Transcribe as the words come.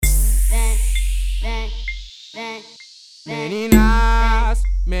Meninas,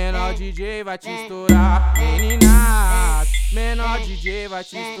 menor DJ vai te estourar. Meninas, menor DJ vai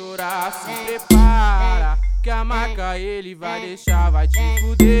te estourar. Se prepara, que a marca ele vai deixar, vai te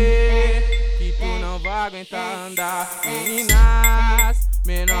fuder, que tu não vai aguentar andar. Meninas,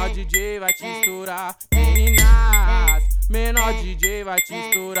 menor DJ vai te estourar. Meninas, menor DJ vai te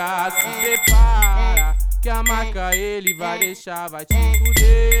estourar. Se prepara, que a marca ele vai deixar, vai te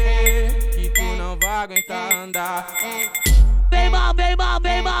fuder, que tu não vai aguentar andar. Vem mal, vem mal,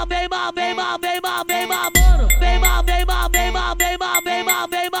 vem mal, vem mal, vem mal, vem mal, vem mal, mano. Vem mal, vem mal, vem mal, vem mal, vem mal,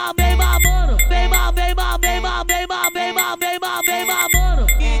 vem mal, vem mal, mano. Vem mal, vem mal, vem mal, vem mal, vem mal, vem mal, vem mal, mano.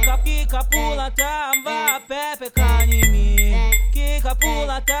 Kika, kika, pula, trava, pepeca em mim. Kika,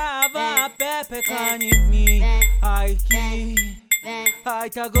 pula, trava, pepeca em mim. Ai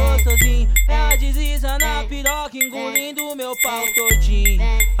tá gostosinho. Ela desliza na piroca, engolindo meu pau todinho.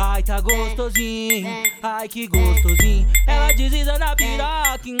 Ai tá gostosinho, ai que gostosinho. Ela desliza na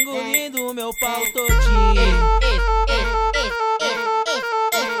piroca, engolindo meu pau todinho.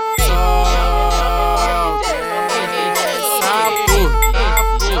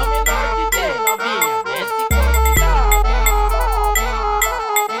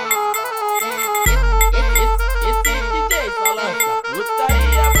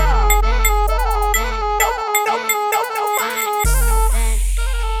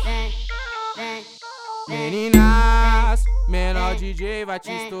 Meninas, menor DJ vai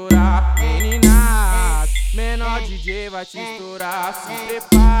te estourar. Meninas, menor DJ vai te estourar. Se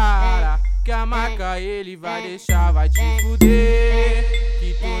prepara, que a marca ele vai deixar, vai te fuder,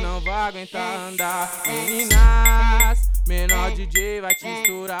 que tu não vai aguentar andar. Meninas, menor DJ vai te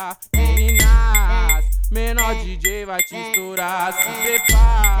estourar. Meninas, menor DJ vai te estourar. Se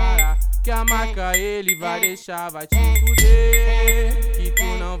prepara, que a marca ele vai deixar, vai te fuder, que tu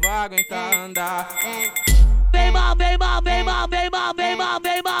não vai aguentar andar. Vem mal, vem mal, vem mal, vem mal, vem mal,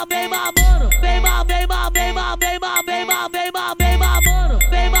 vem mal, vem mal, mano. Vem mal, vem mal, vem mal, vem mal, vem mal, vem mal, vem mal, mano.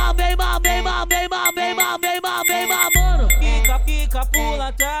 Vem mal, vem mal, vem mal, vem mal, vem mal, vem mal, vem mal, mano. Kika, kika,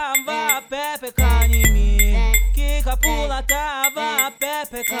 pula, trava, pepeca em mim. Kika, pula, trava,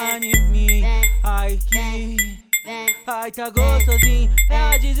 pepeca em mim. Ai tá gostosinho.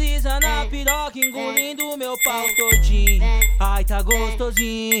 Ela desliza na piroca, engolindo meu pau todinho. Ai tá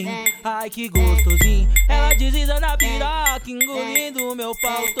gostosinho, ai que gostosinho. Ela desliza na piroca, engolindo meu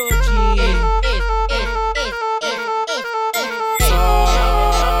pau todinho.